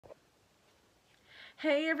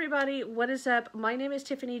Hey everybody, what is up? My name is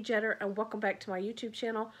Tiffany Jetter and welcome back to my YouTube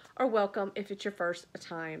channel, or welcome if it's your first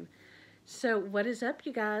time. So what is up,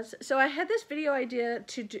 you guys? So I had this video idea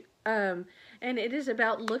to do, and it is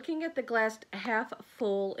about looking at the glass half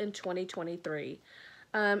full in 2023.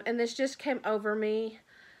 And this just came over me.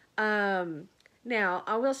 Now,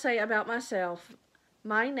 I will say about myself,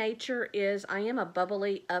 my nature is I am a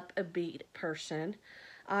bubbly, upbeat person.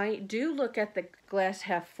 I do look at the glass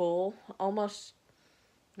half full almost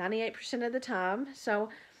 98% of the time. So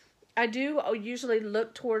I do usually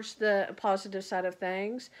look towards the positive side of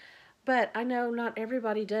things, but I know not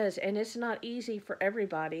everybody does, and it's not easy for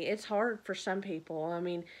everybody. It's hard for some people. I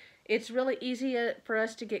mean, it's really easy for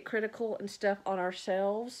us to get critical and stuff on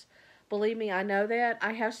ourselves. Believe me, I know that.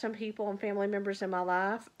 I have some people and family members in my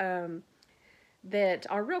life that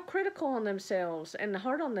are real critical on themselves and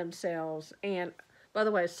hard on themselves. And by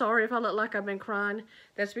the way, sorry if I look like I've been crying.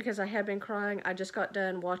 That's because I have been crying. I just got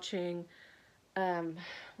done watching, what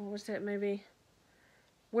was that movie?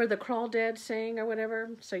 Where the Crawdads Sing or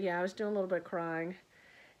whatever. So yeah, I was doing a little bit of crying.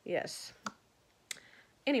 Yes.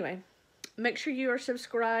 Anyway, make sure you are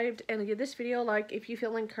subscribed and give this video a like if you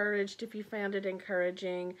feel encouraged, if you found it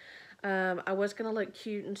encouraging. I was going to look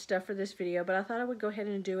cute and stuff for this video, but I thought I would go ahead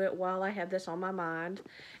and do it while I had this on my mind.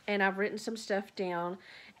 And I've written some stuff down.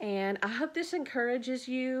 And I hope this encourages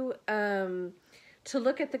you to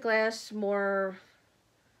look at the glass more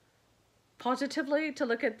positively, to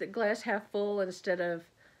look at the glass half full instead of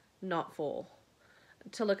not full.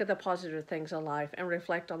 To look at the positive things in life and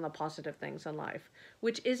reflect on the positive things in life,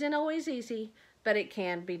 which isn't always easy, but it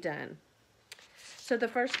can be done. So the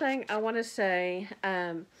first thing I want to say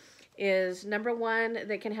is, number one,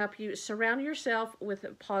 that can help you surround yourself with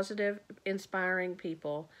positive, inspiring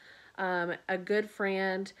people. A good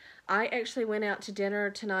friend. I actually went out to dinner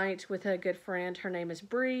tonight with a good friend. Her name is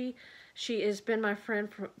Bree. She has been my friend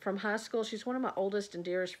from high school. She's one of my oldest and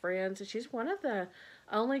dearest friends. She's one of the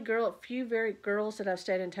only few very girls that I've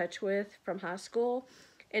stayed in touch with from high school.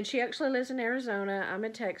 And she actually lives in Arizona. I'm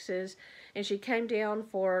in Texas. And she came down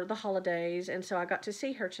for the holidays. And so I got to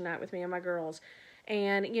see her tonight with me and my girls.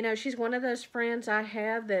 And, you know, she's one of those friends I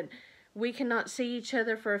have that we cannot see each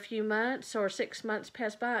other for a few months or 6 months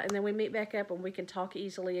pass by, and then we meet back up and we can talk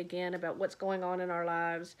easily again about what's going on in our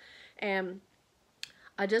lives. And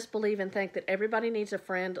I just believe and think that everybody needs a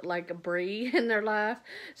friend like Bree in their life.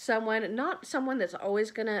 Someone, not someone that's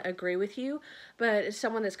always going to agree with you, but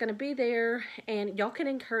someone that's going to be there and y'all can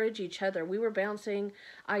encourage each other. We were bouncing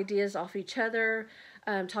ideas off each other,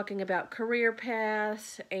 talking about career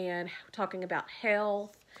paths and talking about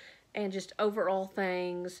health and just overall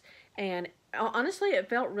things. And honestly, it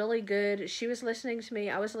felt really good. She was listening to me.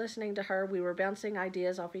 I was listening to her. We were bouncing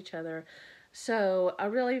ideas off each other. So I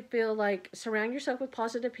really feel like surround yourself with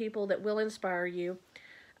positive people that will inspire you.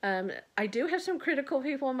 I do have some critical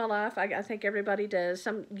people in my life. I think everybody does.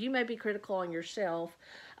 You may be critical on yourself.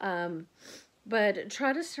 But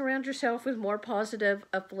try to surround yourself with more positive,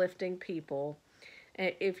 uplifting people.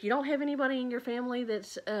 If you don't have anybody in your family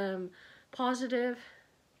that's positive,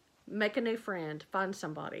 make a new friend. Find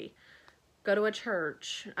somebody. Go to a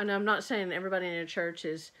church. And I'm not saying everybody in a church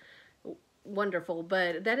is wonderful,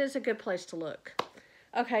 but that is a good place to look.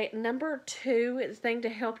 Okay, number two thing to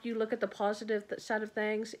help you look at the positive side of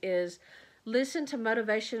things is listen to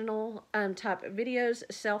motivational type of videos,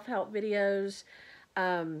 self-help videos,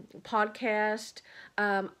 podcast.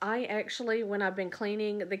 I actually, when I've been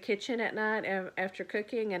cleaning the kitchen at night after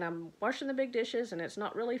cooking and I'm washing the big dishes and it's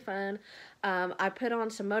not really fun, I put on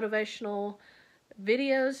some motivational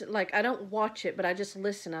videos. Like, I don't watch it, but I just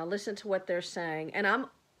listen. I listen to what they're saying, and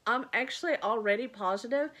I'm actually already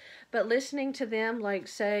positive, but listening to them, like,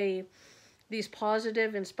 say these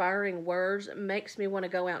positive, inspiring words makes me want to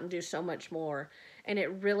go out and do so much more, and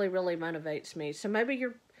it really, really motivates me. So maybe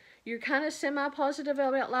you're kind of semi-positive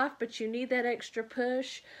about life, but you need that extra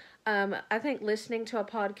push. I think listening to a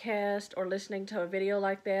podcast or listening to a video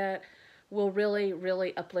like that will really,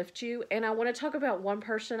 really uplift you. And I want to talk about one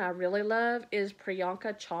person I really love is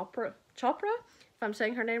Priyanka Chopra, if I'm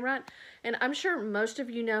saying her name right. And I'm sure most of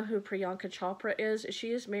you know who Priyanka Chopra is.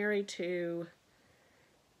 She is married to,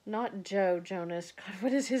 not Joe Jonas. God,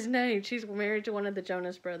 what is his name? She's married to one of the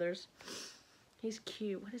Jonas brothers. He's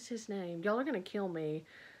cute. What is his name? Y'all are going to kill me.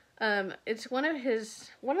 It's one of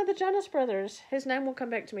the Jonas brothers. His name will come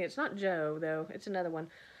back to me. It's not Joe, though. It's another one.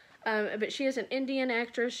 But she is an Indian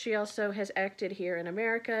actress. She also has acted here in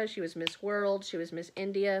America. She was Miss World. She was Miss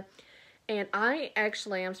India. And I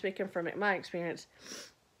actually am speaking from my experience.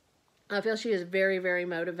 I feel she is a very, very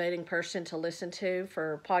motivating person to listen to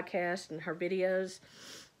for podcasts and her videos.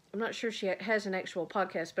 I'm not sure she has an actual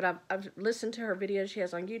podcast, but I've listened to her videos she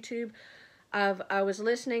has on YouTube. I was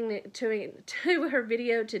listening to her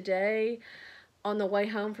video today on the way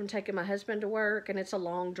home from taking my husband to work, and it's a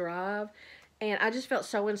long drive, and I just felt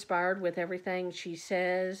so inspired with everything she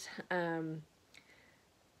says.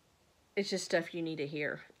 It's just stuff you need to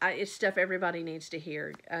hear. It's stuff everybody needs to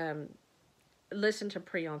hear. Listen to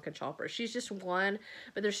Priyanka Chopra. She's just one,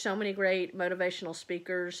 but there's so many great motivational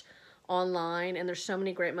speakers online, and there's so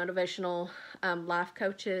many great motivational life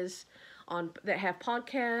coaches that have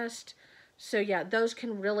podcasts. So yeah, those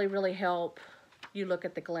can really, really help you look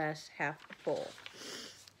at the glass half full.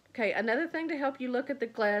 Okay, another thing to help you look at the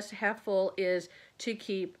glass half full is to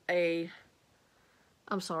keep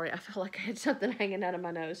I'm sorry, I feel like I had something hanging out of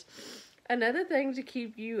my nose. Another thing to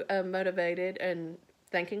keep you motivated and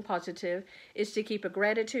thinking positive is to keep a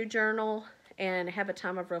gratitude journal and have a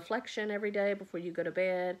time of reflection every day before you go to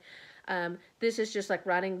bed. This is just like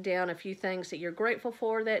writing down a few things that you're grateful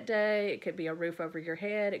for that day. It could be a roof over your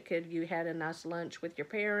head. It could you had a nice lunch with your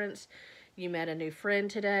parents. You met a new friend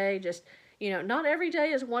today. Just, not every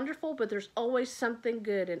day is wonderful, but there's always something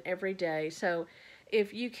good in every day. So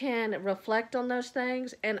if you can reflect on those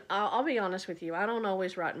things, and I'll be honest with you, I don't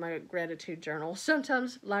always write in my gratitude journal.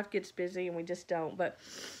 Sometimes life gets busy and we just don't. But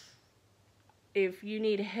if you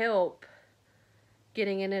need help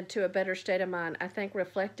getting into a better state of mind, I think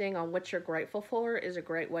reflecting on what you're grateful for is a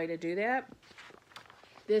great way to do that.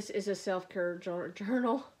 This is a self-care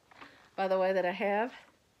journal, by the way, that I have.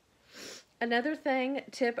 Another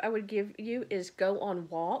tip I would give you is go on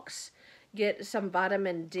walks. Get some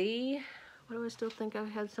vitamin D. Why do I still think I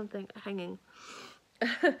had something hanging?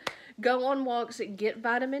 Go on walks, get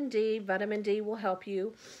vitamin D. Vitamin D will help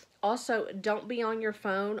you. Also, don't be on your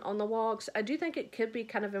phone on the walks. I do think it could be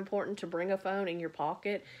kind of important to bring a phone in your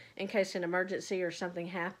pocket in case an emergency or something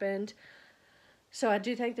happened. So I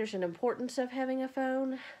do think there's an importance of having a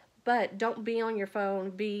phone, but don't be on your phone.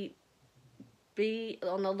 Be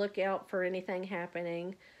on the lookout for anything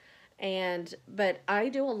happening. But I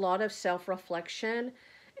do a lot of self-reflection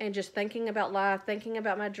and just thinking about life, thinking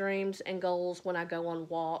about my dreams and goals when I go on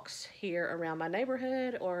walks here around my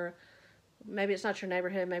neighborhood, or maybe it's not your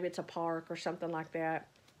neighborhood, maybe it's a park or something like that.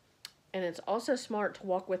 And it's also smart to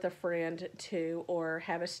walk with a friend too, or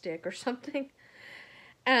have a stick or something.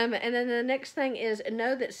 And then the next thing is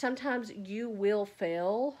know that sometimes you will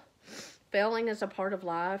fail. Failing is a part of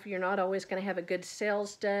life. You're not always going to have a good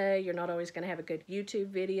sales day. You're not always going to have a good YouTube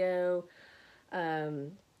video.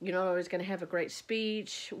 You're not always going to have a great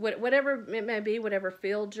speech. Whatever it may be, whatever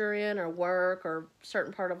field you're in or work or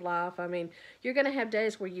certain part of life. I mean, you're going to have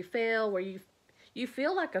days where you fail, where you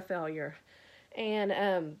feel like a failure.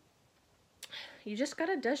 And you just got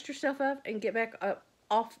to dust yourself up and get back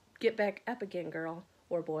up again, girl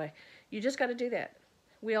or boy. You just got to do that.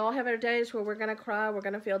 We all have our days where we're going to cry, we're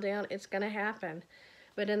going to feel down. It's going to happen.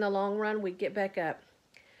 But in the long run, we get back up.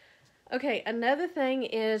 Okay, another thing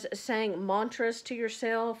is saying mantras to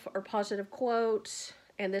yourself or positive quotes.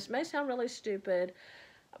 And this may sound really stupid,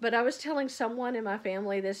 but I was telling someone in my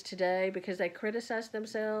family this today because they criticized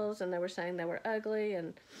themselves and they were saying they were ugly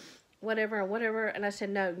and whatever. And I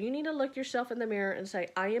said, no, you need to look yourself in the mirror and say,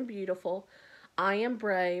 I am beautiful. I am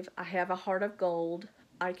brave. I have a heart of gold.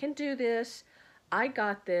 I can do this. I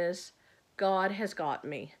got this. God has got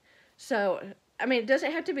me. So, I mean, it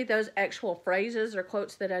doesn't have to be those actual phrases or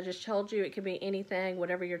quotes that I just told you. It can be anything,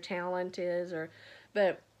 whatever your talent is.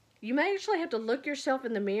 But you may actually have to look yourself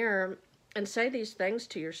in the mirror and say these things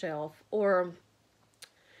to yourself. Or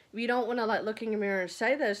if you don't want to look in your mirror and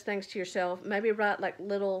say those things to yourself, maybe write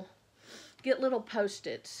get little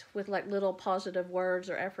Post-its with little positive words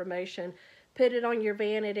or affirmation. Put it on your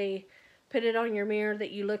vanity. Put it on your mirror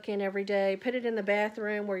that you look in every day. Put it in the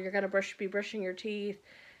bathroom where you're going to be brushing your teeth.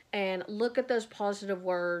 And look at those positive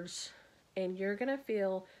words. And you're going to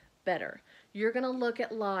feel better. You're going to look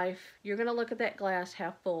at life. You're going to look at that glass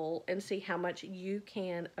half full and see how much you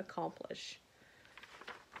can accomplish.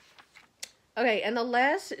 Okay, and the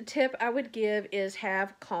last tip I would give is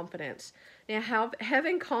have confidence. Now,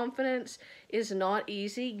 having confidence is not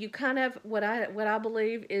easy. You kind of, what I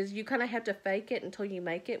believe is you kind of have to fake it until you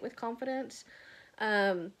make it with confidence.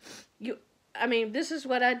 I mean, this is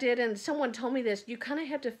what I did, and someone told me this. You kind of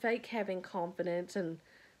have to fake having confidence and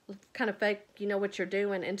kind of fake, what you're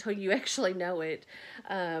doing until you actually know it.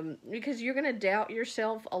 Because you're going to doubt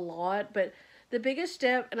yourself a lot. But the biggest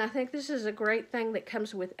step, and I think this is a great thing that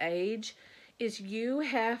comes with age, is you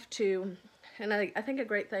have to, and I think a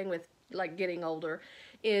great thing with getting older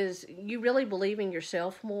is you really believe in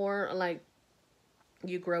yourself more.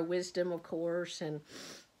 You grow wisdom, of course, and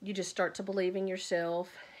you just start to believe in yourself.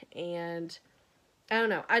 And I don't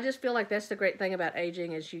know. I just feel like that's the great thing about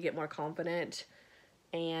aging is you get more confident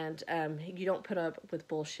and you don't put up with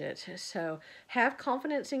bullshit. So have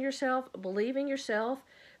confidence in yourself, believe in yourself,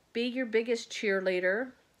 be your biggest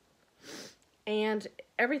cheerleader, and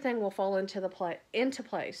everything will fall into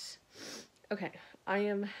place. Okay, I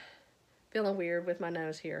am feeling weird with my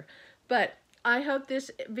nose here, but I hope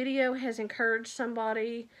this video has encouraged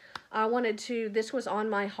somebody. This was on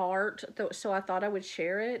my heart, so I thought I would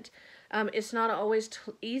share it. It's not always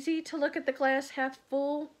easy to look at the glass half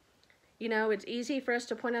full. You know, it's easy for us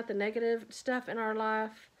to point out the negative stuff in our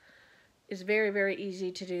life. It's very, very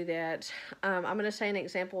easy to do that. I'm going to say an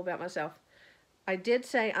example about myself. I did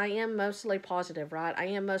say I am mostly positive, right? I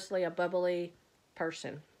am mostly a bubbly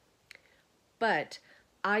person. But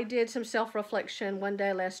I did some self-reflection one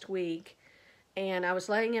day last week, and I was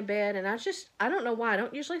laying in bed, and I don't know why, I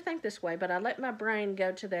don't usually think this way, but I let my brain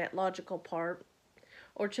go to that logical part,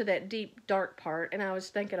 or to that deep, dark part, and I was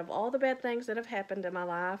thinking of all the bad things that have happened in my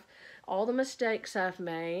life, all the mistakes I've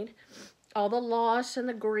made, all the loss and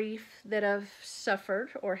the grief that I've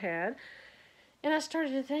suffered or had, and I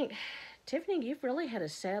started to think, Tiffany, you've really had a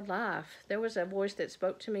sad life. There was a voice that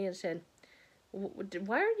spoke to me and said,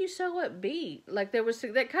 why are you so upbeat? Like there was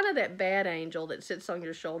that kind of that bad angel that sits on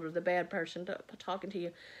your shoulder, the bad person talking to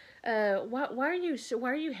you. Why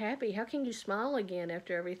are you happy? How can you smile again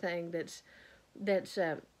after everything that's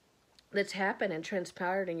happened and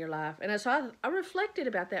transpired in your life? And so I reflected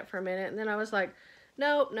about that for a minute, and then I was like,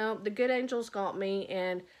 no, the good angels got me,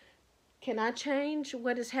 and can I change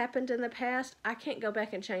what has happened in the past? I can't go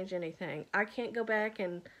back and change anything. I can't go back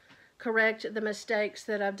and correct the mistakes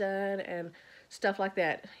that I've done and stuff like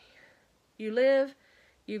that. You live,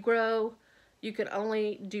 you grow, you can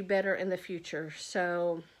only do better in the future.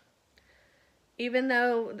 So even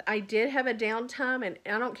though I did have a downtime, and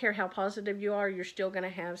I don't care how positive you are, you're still going to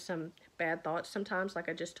have some bad thoughts sometimes, like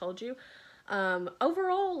I just told you.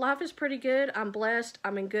 Overall, life is pretty good. I'm blessed.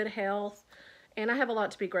 I'm in good health. And I have a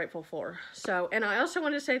lot to be grateful for. So, and I also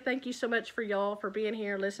want to say thank you so much for y'all for being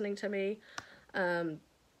here, listening to me.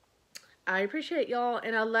 I appreciate y'all,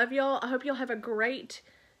 and I love y'all. I hope y'all have a great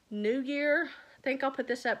new year. I think I'll put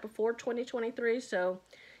this up before 2023, so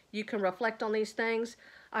you can reflect on these things.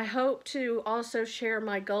 I hope to also share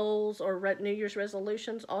my goals or New Year's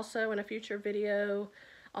resolutions also in a future video.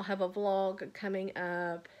 I'll have a vlog coming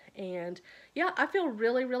up, and yeah, I feel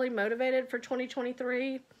really, really motivated for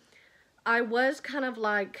 2023. I was kind of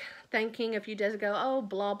like thinking a few days ago, oh,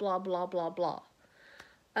 blah, blah, blah, blah, blah.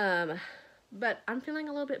 But I'm feeling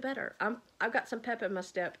a little bit better. I've got some pep in my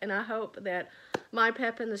step, and I hope that my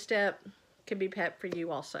pep in the step can be pep for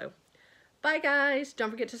you also. Bye, guys.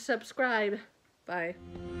 Don't forget to subscribe. Bye.